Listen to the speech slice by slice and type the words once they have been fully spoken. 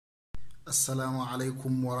Assalamu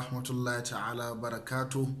alaikum wa rahmatullahi ta'ala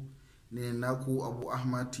barakatu. Ne naku Abu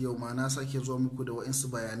Ahmad, yau ma na sake zuwa muku da wa'insu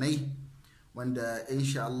bayanai wanda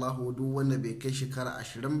insha Allah duk wanda bai kai shekara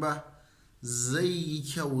 20 ba zai yi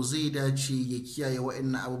kyau, zai dace ya kiyaye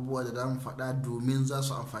wa'innan abubuwa da zamu faɗa domin za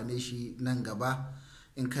su amfane shi nan gaba.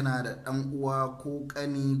 In kana da ɗan uwa ko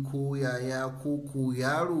ƙani ko yaya ko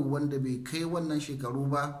yaro wanda bai kai wannan shekaru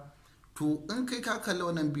ba, to in kai ka kalli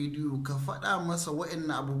wannan bidiyo ka faɗa masa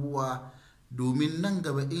wa'annan abubuwa domin nan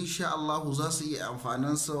gaba insha Allahu za su iya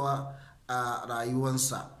amfanansa a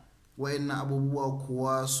rayuwansa. Wa'annan abubuwa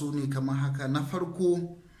kuwa su ne kamar haka. Na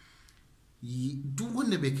farko, duk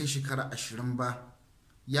wanda bai kai shekara 20 ba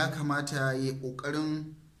ya kamata ya yi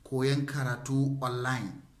ƙoƙarin koyon karatu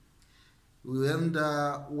online.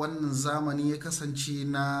 Yanda wannan zamani ya kasance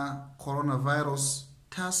na coronavirus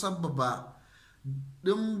ta sababa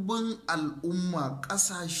dimbin al'umma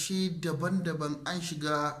ƙasashe daban-daban an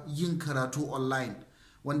shiga yin karatu online,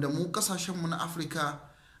 wanda mu ƙasashenmu na Afirka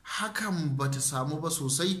hakan ba ta samu ba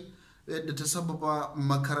sosai, yadda ta sababa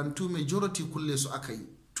makarantu majority kulle su aka yi.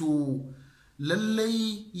 To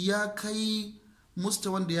lallai ya kai musta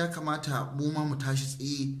wanda ya kamata mu ma mu tashi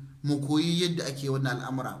tsaye mu koyi yadda ake wannan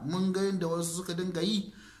al'amura. Mun ga yadda wasu suka dinga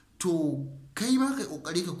yi, to kai ma kai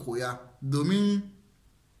kokari ka koya domin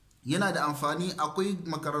yana da amfani. Akwai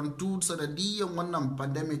makarantu sanadiyan wannan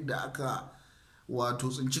pandemic da aka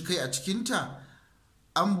tsinci kai a cikinta,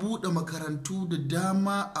 an buɗe makarantu da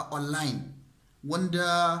dama a online,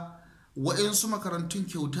 wanda wa'insu makarantun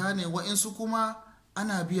kyauta ne, wa'insu kuma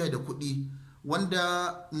ana biya da kuɗi,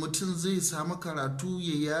 wanda mutum zai samu karatu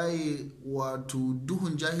ya yaye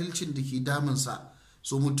duhun jahilcin da ke damunsa.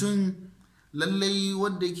 So mutum lallai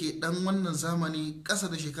wanda ke dan wannan zamani ƙasa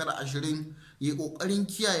da shekara 20 ya ƙoƙarin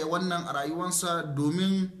kiyaye wannan a rayuwarsa,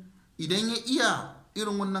 domin idan ya iya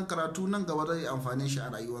irin wannan karatu nan gaba zai amfane shi a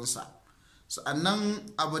rayuwarsa.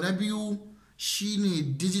 Sa'annan abu na biyu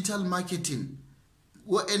shine digital marketing.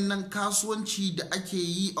 Wa'annan kasuwanci da ake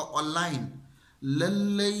yi a online,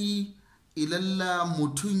 lallai ilalla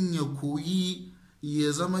mutum ya koyi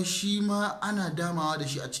ya zama shi ma ana damawa da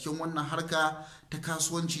shi a cikin wannan harka ta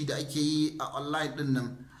kasuwanci da ake yi a online din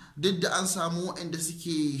nan. Duk da an samu waɗanda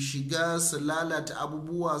suke shiga su lalata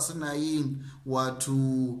abubuwa, suna yin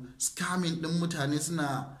scamming din mutane,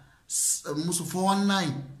 suna musu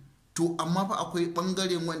 419, to amma fa akwai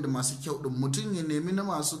ɓangaren wanda masu kyau din. Mutum ya nemi na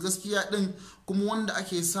masu gaskiya din, kuma wanda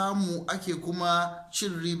ake samu ake kuma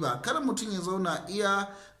cin riba. Kada mutum ya zauna iya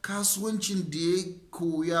kasuwancin da ya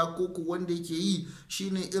koya ko wanda yake yi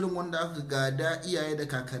shine irin wanda aka gada iyaye da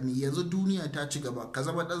kakanni. Yanzu duniya ta ci gaba, ka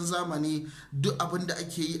zama dan zamani, duk abin da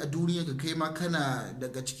ake yi a duniya ka kai ma kana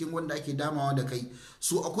daga cikin wanda ake damawa da kai.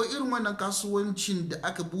 So akwai irin wannan kasuwancin da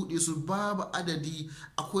aka bude su babu adadi.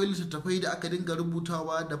 Akwai littattafai da aka dinga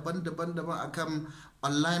rubutawa daban-daban akan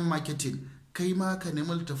online marketing. Kai ma ka nemi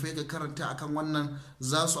littattafai ka karanta akan wannan,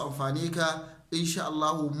 za su amfane ka insha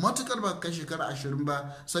Allahu, matukar ba kai shekara 20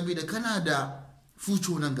 ba, saboda kana da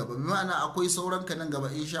fuco nan gaba, bi ma'ana akwai sauran ka nan gaba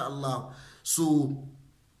insha Allah. So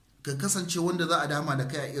ka kasance wanda za a dama da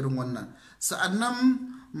kai a irin wannan. Sa'annan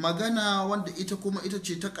magana wanda ita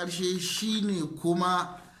ce ta ƙarshe shine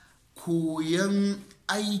kuma koyan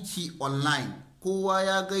aiki online. Kowa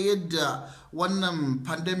ya ga yadda wannan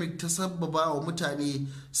pandemic ta sababa wa mutane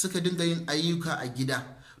suka dinga yin ayyuka a gida.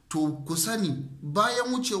 To ku sani, bayan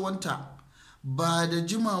wucewanta ba da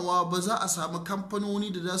jimawa ba za a samu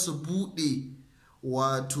kamfanoni da za su buɗe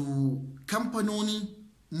kamfanoni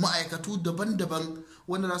ma'aikatu daban-daban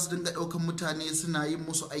wanda za su dinga ɗaukan mutane suna yin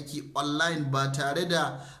musu aiki online ba tare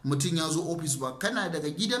da mutum ya zo ofis ba. Kana daga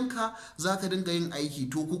gidanka za ka dinga yin aiki.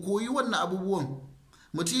 To ku koyi wannan abubuwan,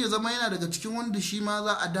 mutum ya zama yana daga cikin wanda shi ma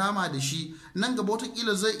za a dama da shi nan gaba.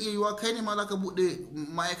 Watakila zai iya yiwa kai ne ma za ka buɗe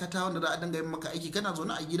ma'aikata wanda za a dinga yin maka aiki. Kana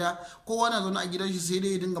zaune a gida, kowa na zaune a gidan shi, sai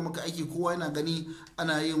dai ya dinga maka aiki, kowa yana gani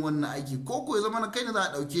ana yin wannan aiki. Ko ya zama na kai ne za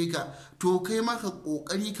a ɗauke ka, to kai ma ka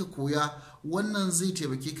ƙoƙari ka koya, wannan zai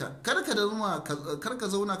taimake ka. Kar ka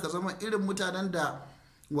zauna ka zama irin mutanen da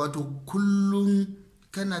kullum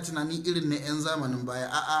kana tunani irin na 'yan zamanin baya.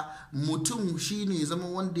 A'a, mutum shine zama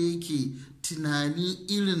wanda yake tunani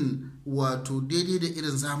irin daidai da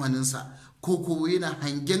irin zamaninsa, ko yana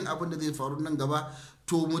hangen abin da zai faru nan gaba.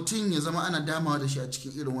 To mutum ya zama ana damawa da shi a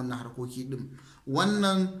cikin irin wannan harkoki din.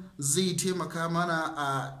 Wannan zai taimaka mana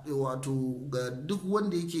a ga duk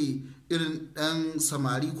wanda yake irin ɗan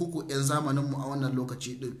samari ko 'yan zamaninmu a wannan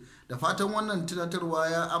lokaci din. Da fatan wannan tunatarwa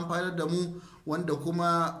ya amfanar da mu, wanda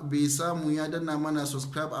kuma bai samu ya danna mana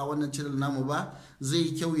subscribe a wannan channel namu ba,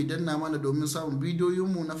 zai kyau ya danna mana domin samun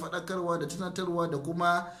bidiyoyinmu na faɗakarwa da tunatarwa da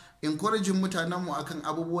kuma encouraging mutanenmu akan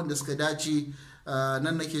abubuwan da suka dace.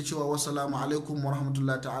 nan nake cewa wassalamu alaikum wa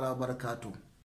rahmatullahi ta'ala wa barakatuh.